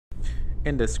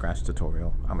In this Scratch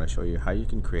tutorial, I'm going to show you how you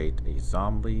can create a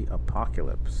zombie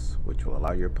apocalypse, which will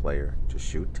allow your player to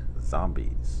shoot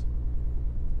zombies.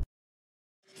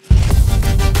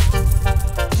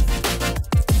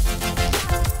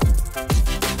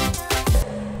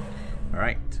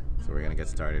 Alright, so we're going to get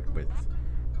started with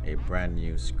a brand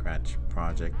new Scratch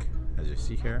project, as you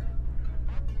see here.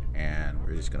 And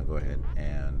we're just going to go ahead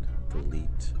and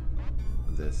delete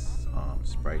this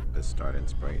sprite, this starting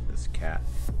sprite, this cat.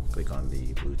 Click on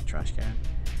the blue trash can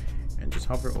and just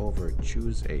hover over,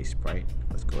 choose a sprite.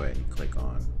 Let's go ahead and click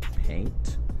on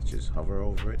paint. Just hover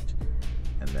over it,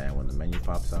 and then when the menu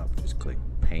pops up, just click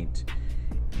paint.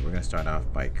 And we're going to start off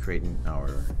by creating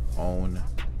our own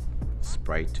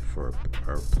sprite for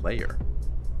our player.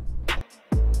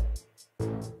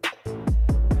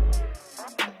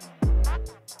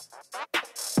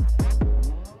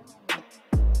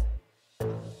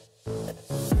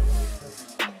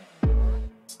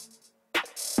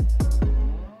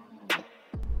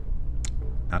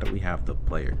 Now that we have the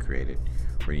player created,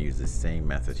 we're going to use the same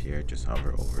method here. Just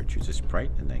hover over, choose a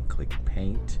sprite, and then click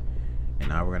paint. And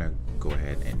now we're going to go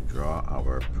ahead and draw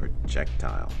our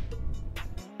projectile.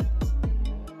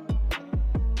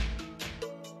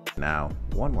 Now,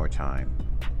 one more time,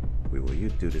 we will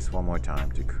do this one more time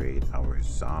to create our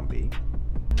zombie.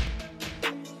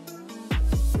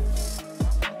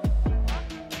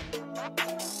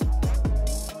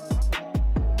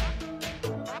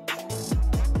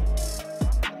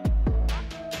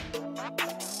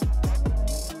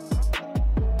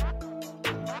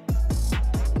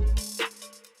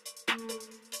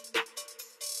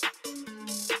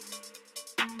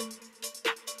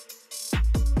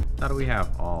 Now that we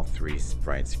have all three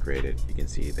sprites created, you can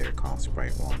see they're called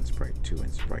Sprite 1, Sprite 2,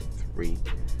 and Sprite 3.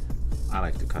 I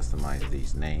like to customize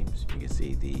these names. You can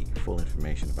see the full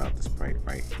information about the sprite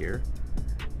right here.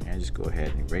 And just go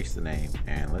ahead and erase the name,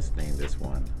 and let's name this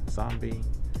one Zombie.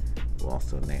 We'll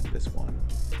also name this one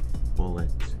Bullet,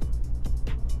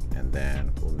 and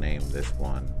then we'll name this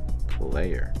one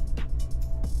Player.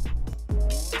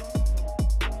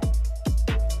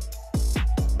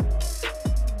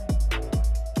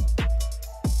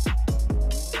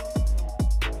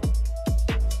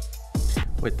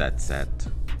 With that set,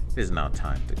 it is now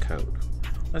time to code.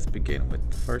 Let's begin with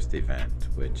the first event,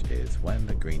 which is when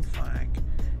the green flag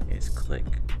is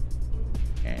clicked.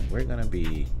 And we're going to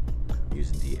be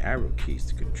using the arrow keys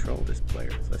to control this player.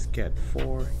 So let's get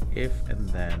for, if, and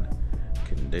then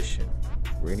condition.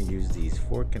 We're going to use these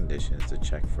 4 conditions to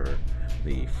check for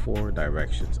the 4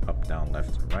 directions, up, down,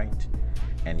 left, and right.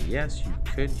 And yes, you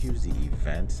could use the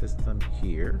event system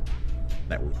here.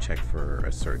 That will check for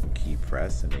a certain key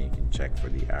press, and then you can check for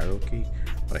the arrow key.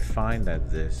 But I find that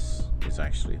this is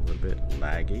actually a little bit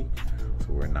laggy, so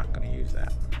we're not going to use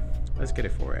that. Let's get a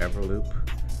forever loop,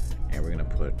 and we're going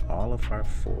to put all of our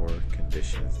 4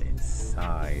 conditions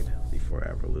inside the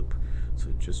forever loop. So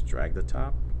just drag the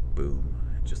top, boom,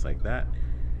 just like that.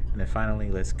 And then finally,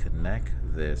 let's connect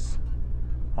this,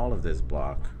 all of this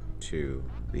block to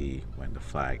the when the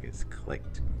flag is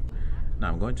clicked. Now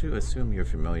I'm going to assume you're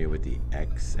familiar with the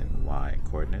X and Y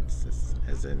coordinates,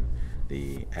 as in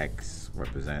the X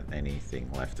represent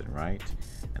anything left and right,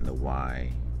 and the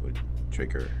Y would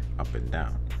trigger up and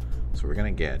down. So we're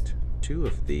going to get 2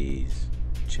 of these,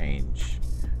 change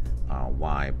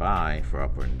Y by for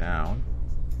up and down,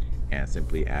 and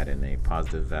simply add in a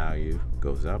positive value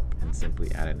goes up, and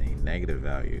simply add in a negative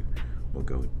value will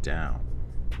go down.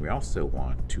 We also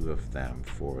want 2 of them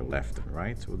for left and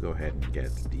right, so we'll go ahead and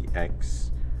get the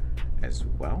X as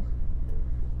well.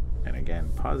 And again,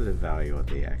 positive value on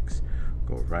the X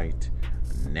go right,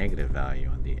 a negative value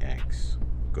on the X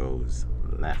goes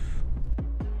left.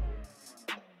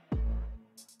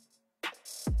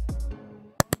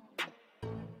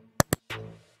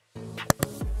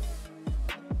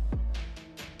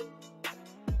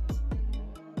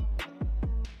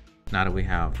 Now that we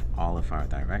have all of our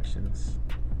directions,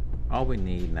 all we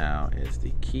need now is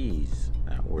the keys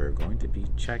that we're going to be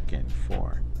checking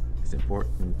for. It's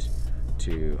important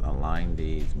to align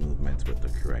these movements with the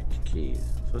correct keys.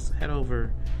 So let's head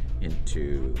over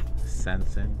into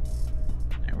sensing,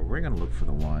 and we're going to look for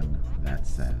the one that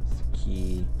says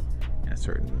key and a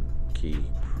certain key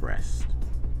pressed.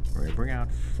 We're going to bring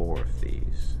out 4 of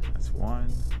these. That's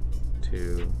 1,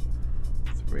 2,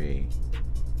 3,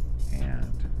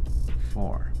 and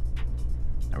 4.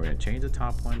 Now we're going to change the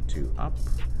top one to up,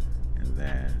 and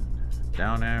then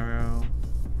down arrow,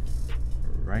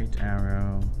 right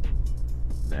arrow,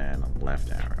 then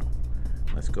left arrow.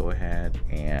 Let's go ahead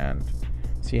and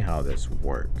see how this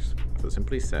works. So it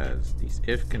simply says these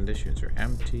if conditions are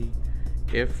empty.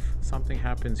 If something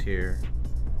happens here,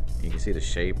 You can see the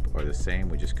shape are the same.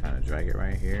 We just kind of drag it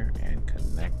right here and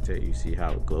connect it. You see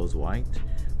how it glows white?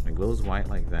 When it glows white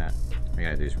like that, we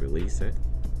gotta do is release it.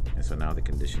 And so now the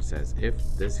condition says if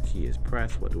this key is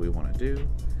pressed, what do we want to do?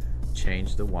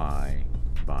 Change the Y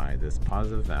by this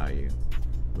positive value,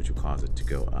 which will cause it to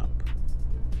go up.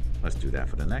 Let's do that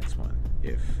for the next one.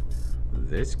 If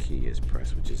this key is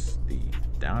pressed, which is the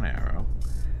down arrow,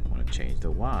 I want to change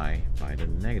the Y by the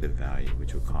negative value,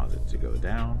 which will cause it to go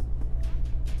down.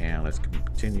 And let's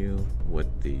continue with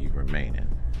the remaining.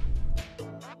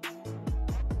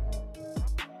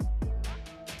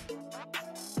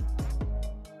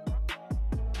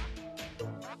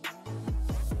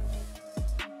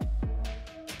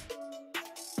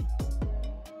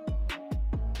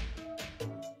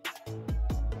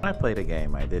 When I played a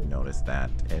game, I did notice that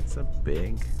it's a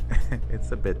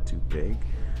bit too big.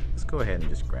 Let's go ahead and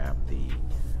just grab the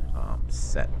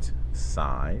set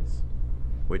size,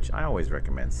 which I always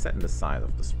recommend setting the size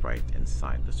of the sprite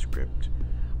inside the script.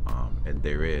 And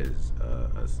there is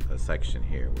a section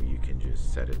here where you can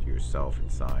just set it yourself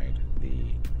inside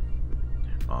the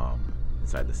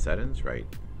settings, right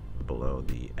below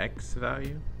the X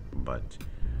value. But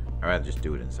I'd rather just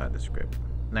do it inside the script.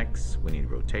 Next, we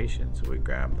need rotation, so we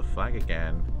grab the flag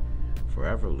again,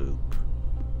 forever loop.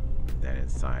 Then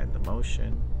inside the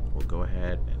motion, we'll go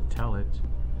ahead and tell it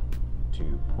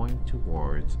to point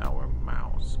towards our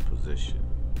mouse position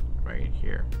right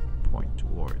here. Point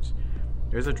towards.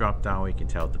 There's a drop down where you can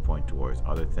tell it to point towards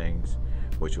other things,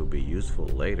 which will be useful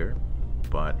later,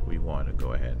 but we want to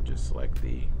go ahead and just select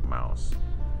the mouse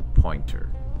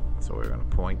pointer. So we're going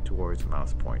to point towards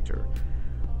mouse pointer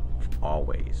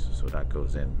always, so that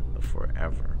goes in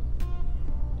forever.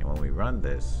 And when we run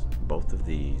this, both of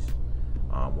these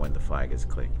when the flag is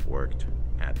clicked worked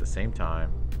at the same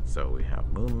time, so we have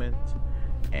movement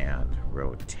and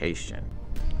rotation.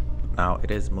 Now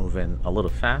it is moving a little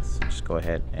fast, just go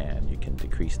ahead and you can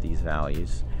decrease these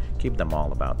values, keep them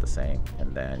all about the same,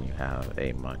 and then you have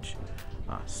a much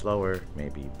slower,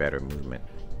 maybe better movement.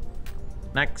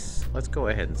 Next, let's go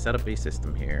ahead and set up a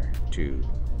system here to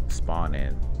spawn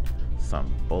in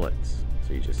some bullets.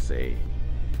 So you just say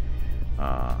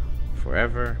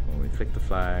forever. When we click the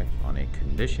flag on a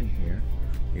condition here,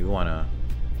 you want to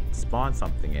spawn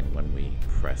something in when we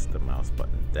press the mouse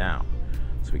button down.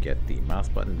 So we get the mouse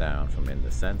button down from in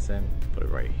the sensing, put it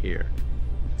right here.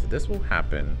 So this will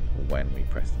happen when we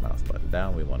press the mouse button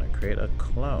down. We want to create a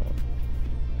clone.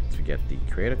 So we get the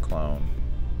create a clone,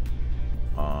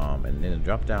 and then the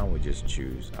drop down we just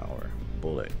choose our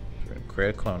bullet. So we're going to create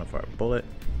a clone of our bullet.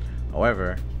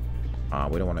 However,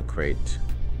 we don't want to create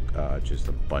just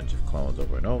a bunch of clones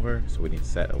over and over, so we need to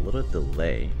set a little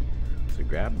delay. So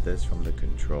grab this from the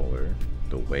controller,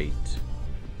 the wait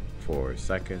for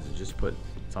seconds, and just put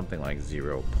something like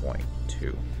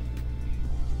 0.2.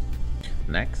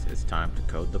 Next, it's time to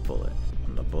code the bullet.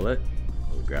 On the bullet,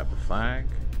 we'll grab the flag,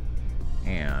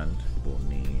 and we'll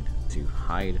need to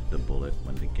hide the bullet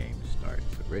when the game starts.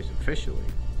 So officially,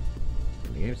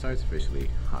 when the game starts officially,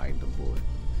 hide the bullet.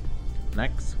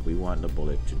 Next, we want the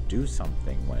bullet to do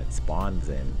something when it spawns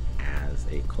in as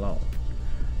a clone,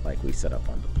 like we set up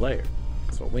on the player.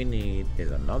 So what we need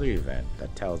is another event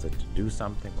that tells it to do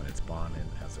something when it spawns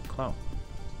in as a clone.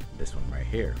 This one right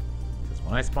here. Because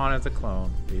when I spawn as a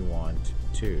clone, we want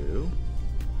to,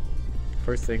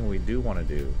 first thing we do want to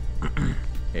do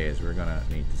is we're gonna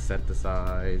need to set the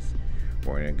size.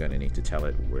 We're gonna need to tell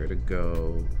it where to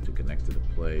go to connect to the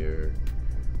player.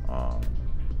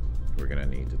 We're gonna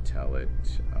need to tell it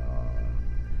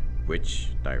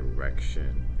which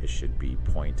direction it should be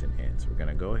pointing in. So we're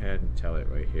gonna go ahead and tell it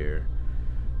right here.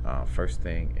 First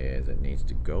thing is it needs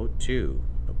to go to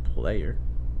the player.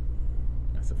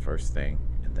 That's the first thing.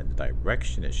 And then the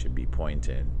direction it should be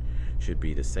pointing should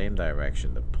be the same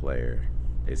direction the player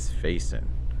is facing.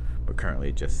 But currently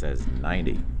it just says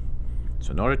 90.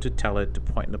 So in order to tell it to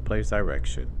point in the player's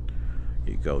direction,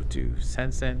 you go to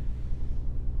Sensing,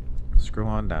 scroll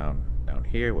on down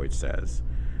here where it says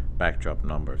backdrop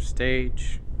number of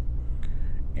stage,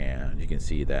 and you can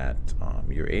see that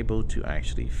you're able to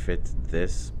actually fit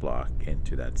this block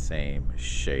into that same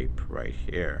shape right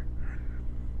here.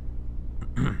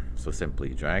 So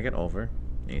simply drag it over,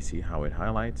 and you see how it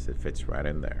highlights, it fits right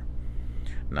in there.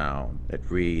 Now it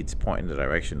reads point in the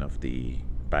direction of the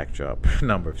backdrop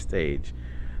number of stage.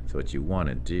 So what you want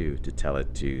to do to tell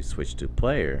it to switch to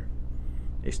player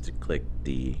is to click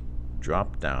the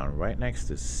drop down right next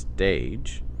to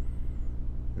stage,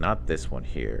 not this one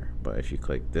here, but if you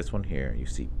click this one here, you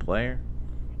see player,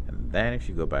 and then if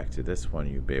you go back to this one,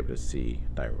 you'll be able to see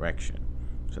direction.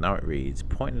 So now it reads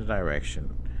point in the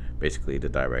direction, basically the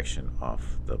direction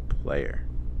of the player.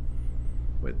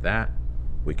 With that,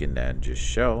 we can then just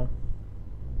show,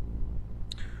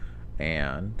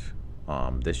 and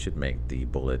this should make the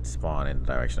bullet spawn in the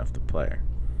direction of the player.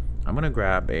 I'm gonna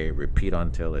grab a repeat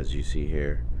until, as you see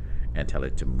here, and tell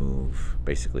it to move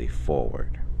basically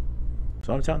forward.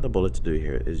 So what I'm telling the bullet to do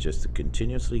here is just to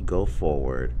continuously go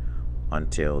forward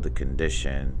until the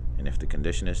condition, and if the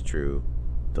condition is true,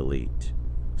 delete.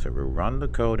 So we'll run the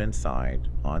code inside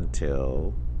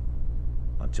until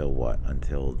what?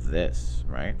 Until this,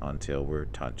 right? Until we're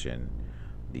touching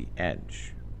the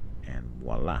edge, and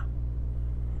voila.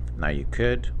 Now you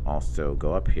could also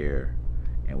go up here,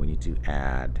 and we need to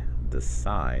add the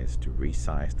size to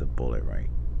resize the bullet right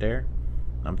there.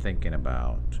 I'm thinking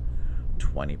about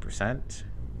 20%.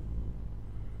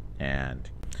 And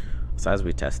so as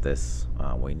we test this,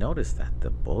 we notice that the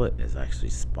bullet is actually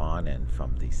spawning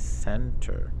from the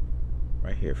center,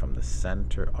 right here, from the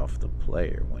center of the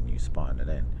player when you spawn it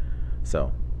in.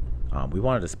 So we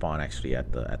wanted to spawn actually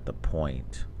at the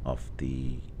point of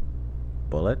the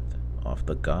bullet of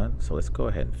the gun. So let's go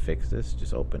ahead and fix this.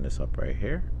 Just open this up right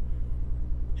here,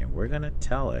 and we're gonna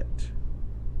tell it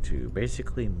to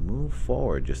basically move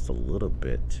forward just a little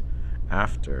bit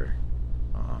after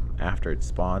it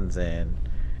spawns in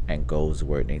and goes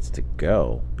where it needs to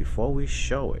go. Before we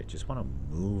show it, just want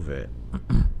to move it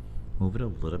move it a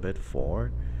little bit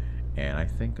forward, and I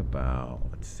think about,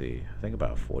 let's see, I think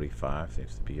about 45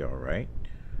 seems to be all right.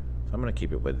 So I'm going to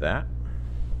keep it with that,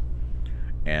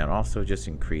 and also just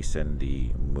increasing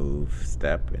the move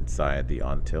step inside the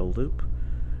until loop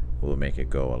will make it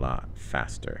go a lot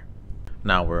faster.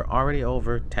 Now we're already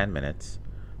over 10 minutes,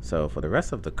 so for the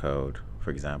rest of the code, for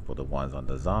example the ones on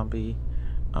the zombie,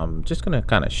 I'm just going to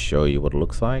kind of show you what it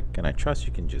looks like, and I trust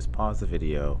you can just pause the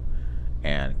video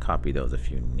and copy those if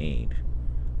you need.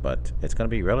 But it's going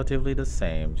to be relatively the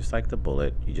same, just like the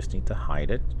bullet. You just need to hide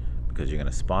it because you're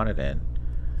going to spawn it in.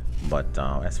 But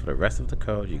as for the rest of the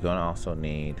code, you're going to also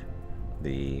need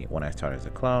the when I start as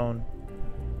a clone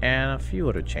and a few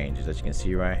other changes that you can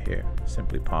see right here.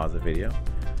 Simply pause the video.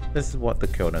 This is what the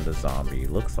code in the zombie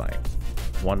looks like.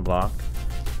 One block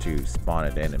to spawn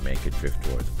it in and make it drift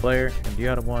towards the player, and the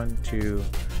other one to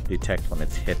detect when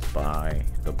it's hit by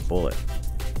the bullet.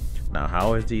 Now,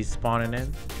 how is these spawning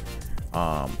in?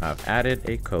 I've added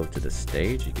a code to the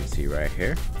stage, you can see right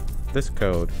here. This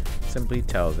code simply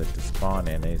tells it to spawn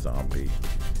in a zombie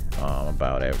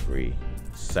about every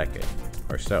second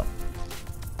or so.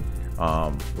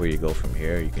 Where you go from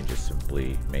here, you can just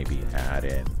simply maybe add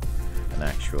in an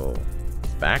actual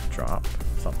backdrop,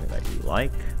 something that you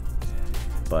like.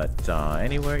 But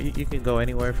anywhere, you can go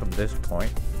anywhere from this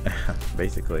point.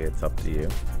 Basically, it's up to you.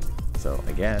 So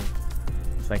again,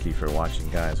 thank you for watching,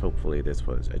 guys. Hopefully this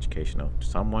was educational to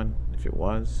someone. If it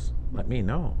was, let me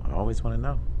know. I always want to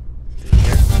know. Take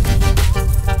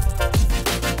care.